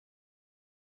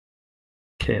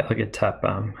 Okay, I'll get top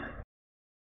bomb.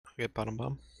 I'll get bottom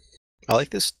bomb. I like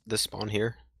this spawn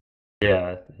here.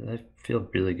 Yeah, I feel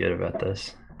really good about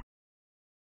this.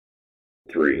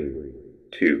 3,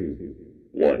 2,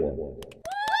 1.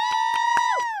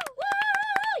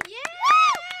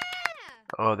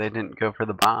 oh, they didn't go for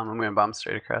the bomb. I'm gonna bomb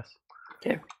straight across.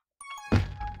 Okay.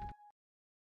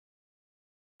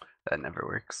 That never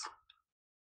works.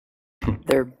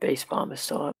 Their base bomb is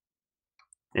still up.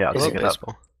 Yeah, I'll Is take it it up.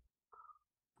 baseball.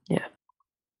 Yeah.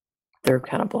 They're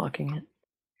kind of blocking it.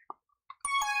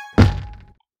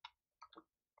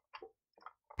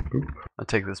 I'll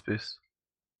take this boost.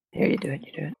 Here, you do it.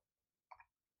 You do it.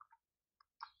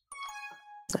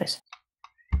 Nice.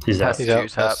 He's out. Pass He's two out.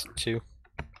 top. Pass 2.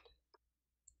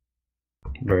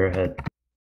 We're ahead.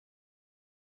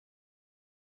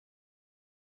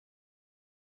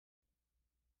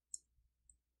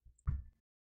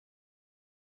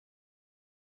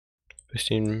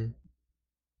 Boosting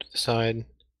to the side.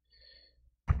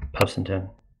 Puffs in 10.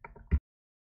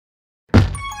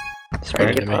 Alright,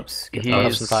 Sprint. get enemy. pups. Get He's-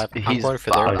 pups. Puffs in 5. I'm he's going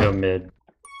for their I'll go bomb. mid.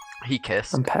 He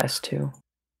kissed. I'm past 2.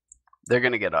 They're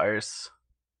gonna get ours.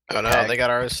 Oh no, Tag. they got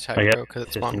ours I tag got bro because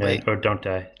it spawned 59. late. Oh, don't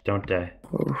die. Don't die.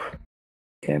 Oof.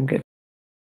 Okay, I'm good.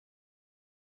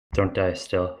 Don't die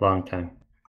still. Long time.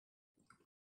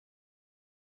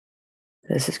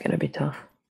 This is gonna be tough.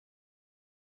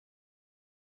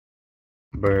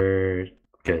 We're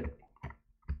Good.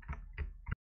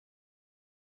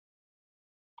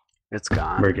 It's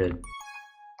gone. We're good.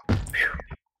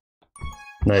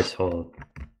 Nice hold.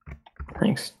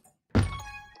 Thanks. I'm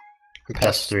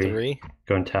past three. 3.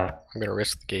 Go and tap. I'm gonna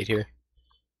risk the gate here.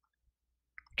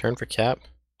 Turn for cap.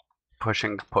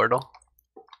 Pushing portal.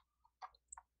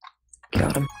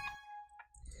 Got him.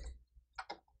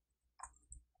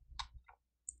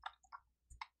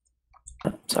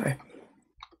 Oh, sorry.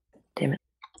 Damn it.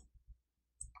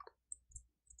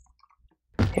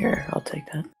 Here, I'll take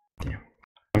that.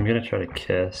 I'm gonna try to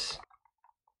kiss.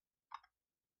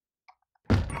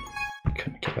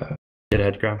 Couldn't get out. Get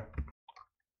ahead, Grom.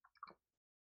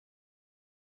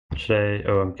 Should I?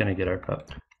 Oh, I'm gonna get our pup.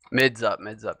 Mid's up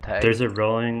tag. There's a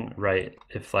rolling right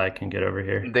if flag can get over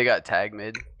here. They got tag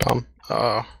mid. Bomb.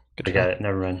 Oh, good I try. got it,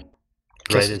 never mind.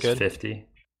 Kiss Right is is good. 50.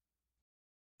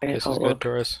 Kiss I'll is good, look.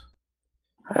 Doris.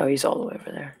 Oh, he's all the way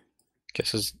over there.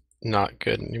 Kiss is not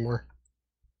good anymore.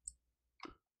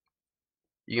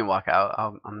 You can walk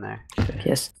out. I'm there. Okay.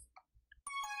 Yes.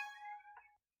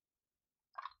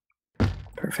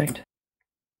 Perfect.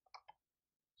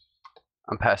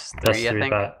 I'm past That's 3, I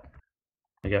think. bot.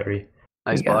 I got re.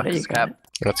 Nice You got block. it, you got Cap. it.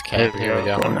 That's There cap. we Here we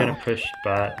go. go. I'm gonna push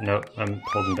bot. Nope, I'm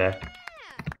holding back.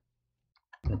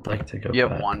 I'd like to go You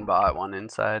have bot. one bot, one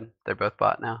inside. They're both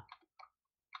bot now.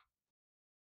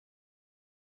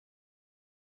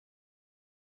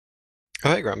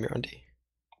 Oh, hey, Grom, you're on D.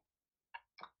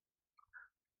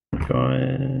 I'm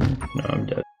going. No, I'm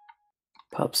dead.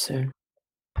 Pop soon.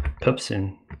 Pup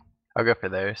soon. I'll go for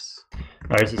theirs.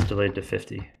 Ours is delayed to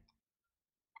 50.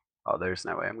 Oh, there's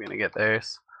no way I'm gonna get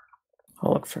theirs.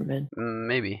 I'll look for mid.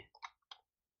 Maybe.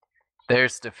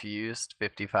 Theirs diffused,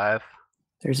 55.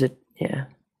 There's a yeah.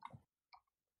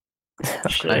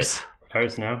 Shit. Nice.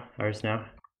 Ours now. Ours now.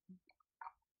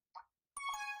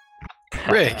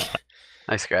 Rick!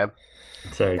 Nice grab.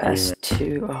 Sorry, Pass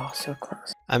green. 2. Oh, so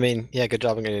close. I mean, yeah, good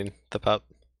job on getting the pup.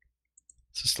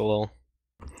 It's just a little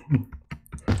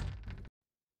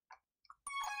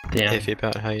Damn. iffy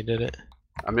about how you did it.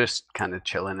 I'm just kind of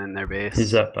chilling in their base.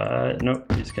 He's up.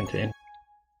 Nope, he's contained.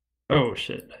 Oh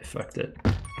shit, I fucked it.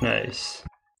 Nice.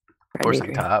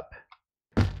 Forcing top.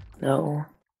 No.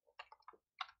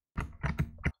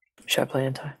 Should I play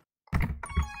anti?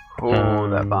 Oh,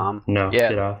 that bomb. No, Yeah.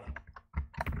 get off.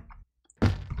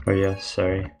 Oh yes,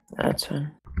 sorry. That's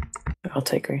fine. I'll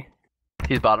take re.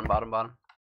 He's bottom.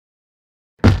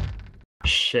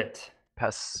 Shit.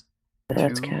 Pass.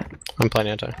 That's Two. cat. I'm playing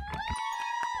anti.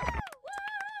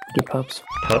 Good pups.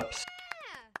 Pups.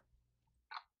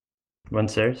 One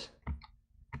stairs.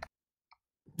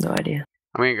 No idea.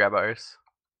 I'm gonna grab ours.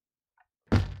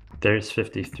 There's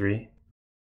 53.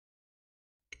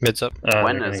 Mid's up. They're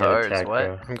When gonna is get a ours? tag, What?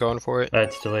 bro. I'm going for it.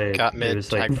 It's delayed. Got It mid,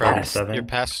 was like tag front. 47. You're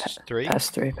past 3? Pass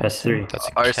 3. Pass 3. That's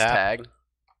a Ours cap. tag.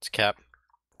 It's cap.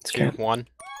 It's 2, cap. 1.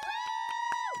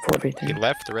 4v3. You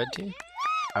left the red team?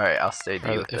 Alright, I'll stay D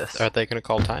Are, with this. are they gonna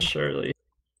call time? Surely.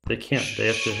 They can't. They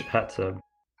have to hat to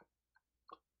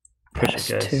push Pass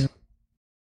it, guys. 2.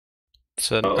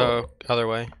 It's an Oh. other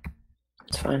way.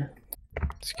 It's fine.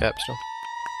 It's cap still.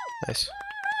 Nice.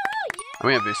 I'm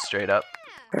gonna boost straight up.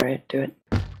 Alright, do it.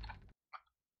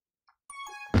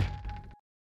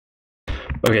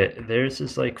 Okay, theirs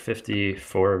is like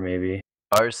 54 maybe.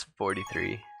 Ours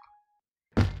 43.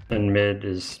 And mid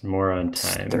is more on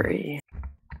It's time. 3.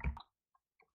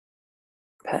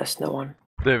 Pass no one.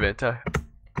 They're Vita.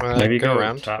 Maybe go go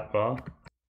around. top ball.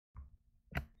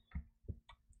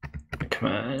 Come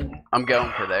on. I'm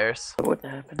going for theirs. It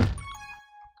wouldn't happen.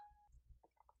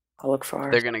 I'll look for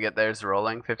ours. They're gonna get theirs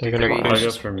rolling. They're 53. gonna I'll go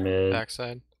Push. for mid.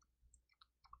 Backside.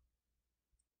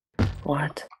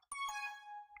 What?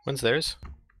 When's theirs?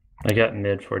 I got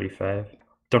mid 45.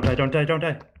 Don't die, don't die, don't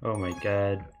die. Oh my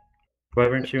god. Why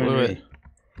weren't you in Blew me? it.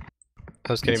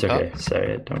 I was getting It's pup. okay.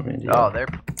 Sorry, I don't mean to. Oh, their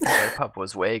pup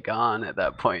was way gone at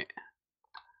that point.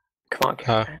 Come on,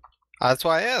 cat. That's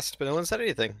why I asked, but no one said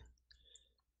anything.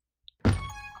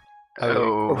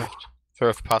 Oh,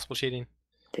 For possible cheating.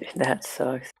 Dude, that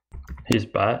sucks. He's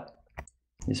bot.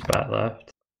 He's bot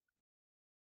left.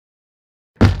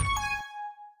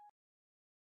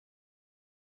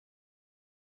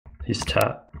 He's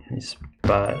top. He's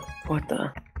bot. What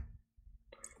the?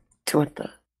 What the?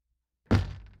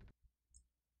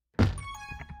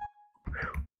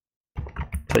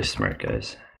 Play smart,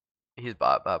 guys. he's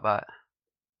bot.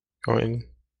 Going.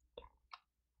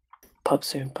 Pup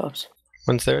soon, pups.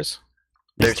 When's theirs?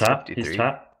 He's There's top. 53. He's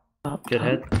top. Top, Get top.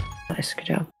 head. Nice, good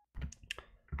job.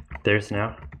 There's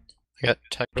now. I got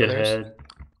tech for Get theirs. head.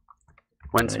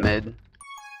 When's Nice. mid?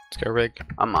 Let's go rig.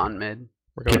 I'm on mid.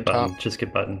 We're going Get button. top. Just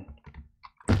get button.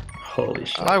 Holy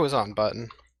shit. I was on button.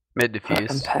 Mid I'm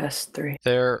diffuse. past 3.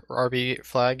 Their RB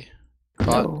flag.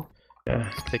 Bot. No.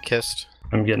 Yeah, They kissed.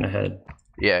 I'm getting ahead.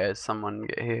 Yeah, someone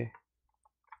get here.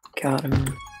 Got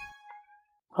him.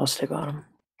 I'll stay bottom.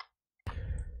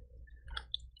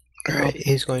 Alright,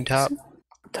 he's going top.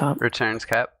 Top. Returns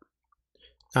cap.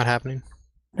 Not happening.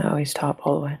 No, he's top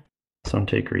all the way. Someone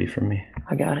take re from me.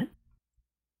 I got it.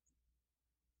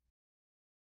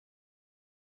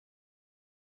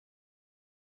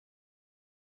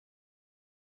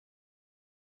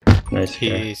 Nice guy.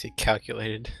 Easy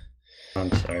calculated.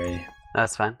 I'm sorry.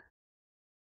 That's fine.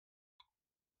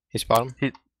 He's bottom.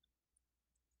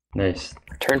 Nice.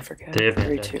 Return for cap. They have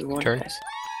 3, anti. 2, 1. Turn. Nice.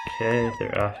 Okay,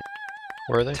 they're off.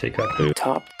 Where are they? Take up.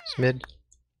 Top. It's mid.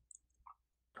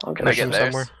 I'll Can I Push get him theirs?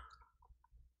 somewhere.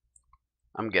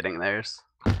 I'm getting theirs.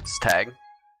 It's tag.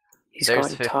 He's There's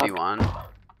going top. 51. Oh,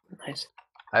 nice.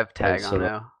 I have tag Alright, on so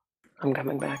now. I'm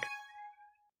coming back.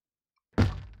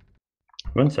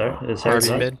 When's that? Is RB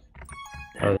that mid.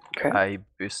 Oh. Crap. He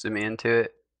boosted me into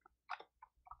it.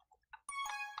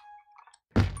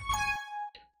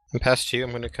 I'm past you.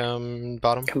 I'm gonna come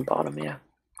bottom. Come bottom, yeah.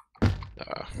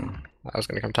 I was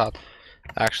gonna come top.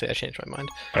 Actually, I changed my mind.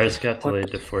 I just got What?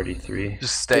 delayed to 43.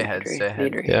 Just stay Need ahead, re, stay ahead.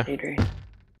 Need re, Yeah. need re.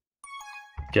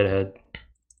 Get ahead.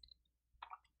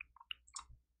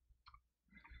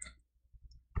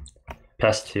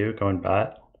 Past 2, going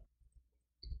bot.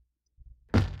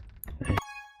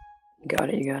 You got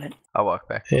it, you got it. I'll walk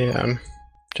back. Yeah, I'm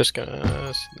just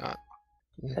gonna not.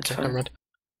 That's Never fine. mind.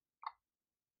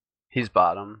 He's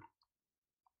bottom.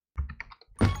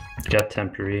 Got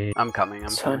temporary. I'm coming, I'm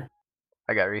It's coming. fine.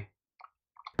 I got re.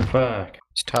 Fuck.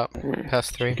 He's top. Mm.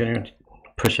 Past 3. You're gonna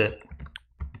push it.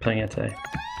 Playing anti.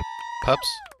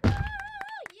 Pups. What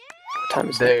time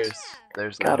is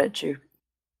There's Got no. it, Juke.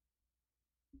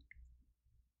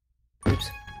 Oops.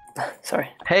 Sorry.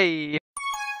 Hey!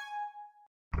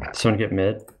 Someone get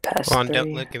mid. Past Come on, 3.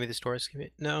 don't give me the stores. Give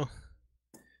me no.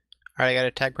 Alright, I got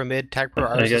a tag pro mid. Tag pro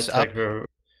I ours got is up. tag for.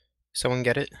 Someone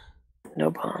get it.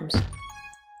 No bombs.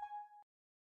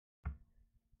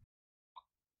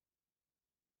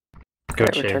 Go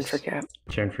Alright, return chase. for cap.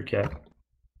 Turn for cap.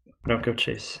 No, go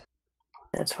chase.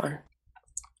 That's fine.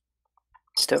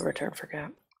 Still return for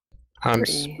cap. I'm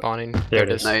 3. spawning. There it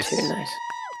is. Nice. 2, nice.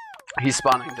 He's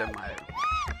spawning to my.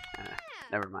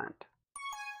 Never mind.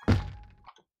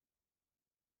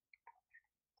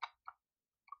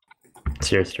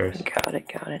 It's your stars. Got it,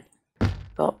 got it.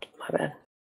 Oh, my bad.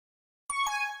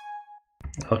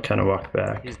 I'll kind of walk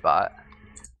back. He's bot.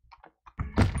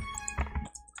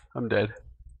 I'm dead.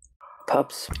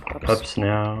 Pups. Pups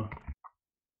now.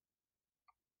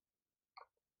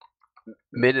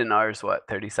 Mid and ours, what,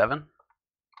 37?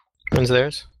 When's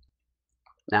theirs?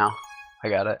 Now. I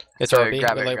got it. It's Sorry, RB.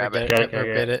 grab We'll it, let grab Rick it. get it. Okay, Rick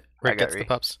okay. get it. I Rick got gets the re.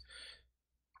 pups.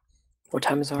 What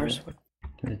time is ours?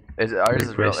 Is it, ours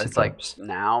is real. Race the It's like pups.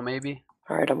 now, maybe?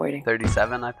 Alright, I'm waiting.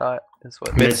 37, I thought. Is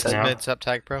what Mid they Mid's said. now. Mid's up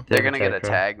tag pro. They're They have gonna get a pro.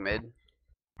 tag mid.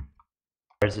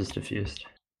 Ours is diffused.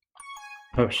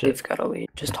 Oh shit. They've got a lead.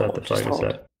 I Just thought the hold, flag just was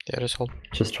hold. up. Yeah, just hold.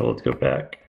 Just hold, go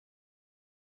back.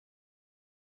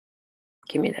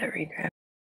 Give me that regrab.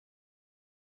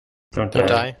 Don't Don't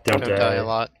die. die. Don't die. a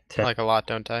lot. Tech. Like a lot.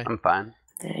 Don't die. I'm fine.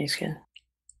 Yeah, he's good.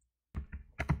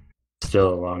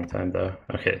 Still a long time though.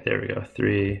 Okay, there we go.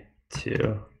 3,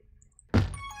 2.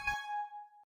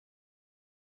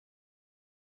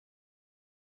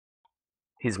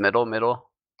 He's middle.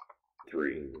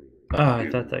 3, Oh, I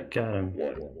thought that got him.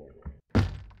 1.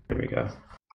 There we go.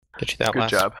 Get you that Good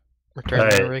last job. return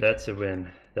there, Alright, Rick. that's a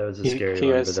win. That was a Can scary you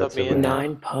one, guys but sub that's a me in win. now?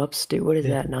 9 pups, dude. What is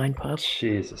Yeah. that? 9 pups?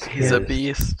 Jesus He's a Christ.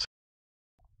 beast.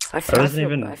 I I feel wasn't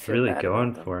even I feel really bad going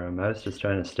about them. for him. I was just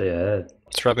trying to stay ahead.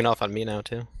 It's rubbing off on me now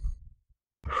too.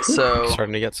 So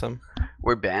Starting to get some.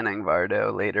 we're banning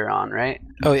Vardo later on, right?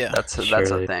 Oh yeah. That's a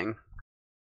Surely. thing.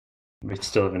 We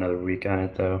still have another week on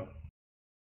it though.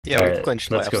 Yeah, we've Alright,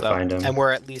 clinched let's playoffs go though. find him. And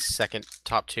we're at least second,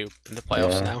 top 2 in the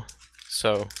playoffs Yeah. now.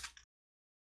 So